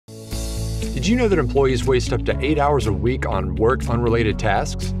Did you know that employees waste up to 8 hours a week on work-unrelated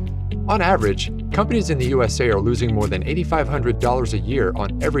tasks? On average, companies in the USA are losing more than $8,500 a year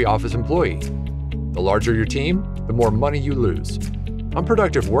on every office employee. The larger your team, the more money you lose.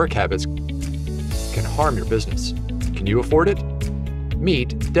 Unproductive work habits can harm your business. Can you afford it?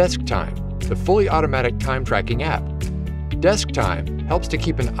 Meet Desktime, the fully automatic time tracking app. Desktime helps to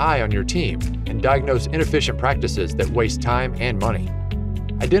keep an eye on your team and diagnose inefficient practices that waste time and money.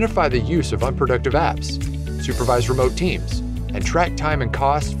 Identify the use of unproductive apps, supervise remote teams, and track time and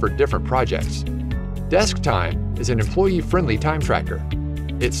costs for different projects. Desktime is an employee-friendly time tracker.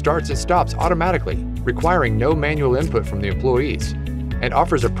 It starts and stops automatically, requiring no manual input from the employees, and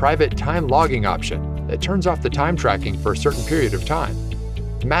offers a private time logging option that turns off the time tracking for a certain period of time.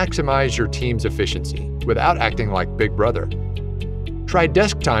 Maximize your team's efficiency without acting like Big Brother. Try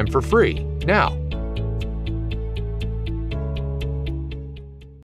Desktime for free now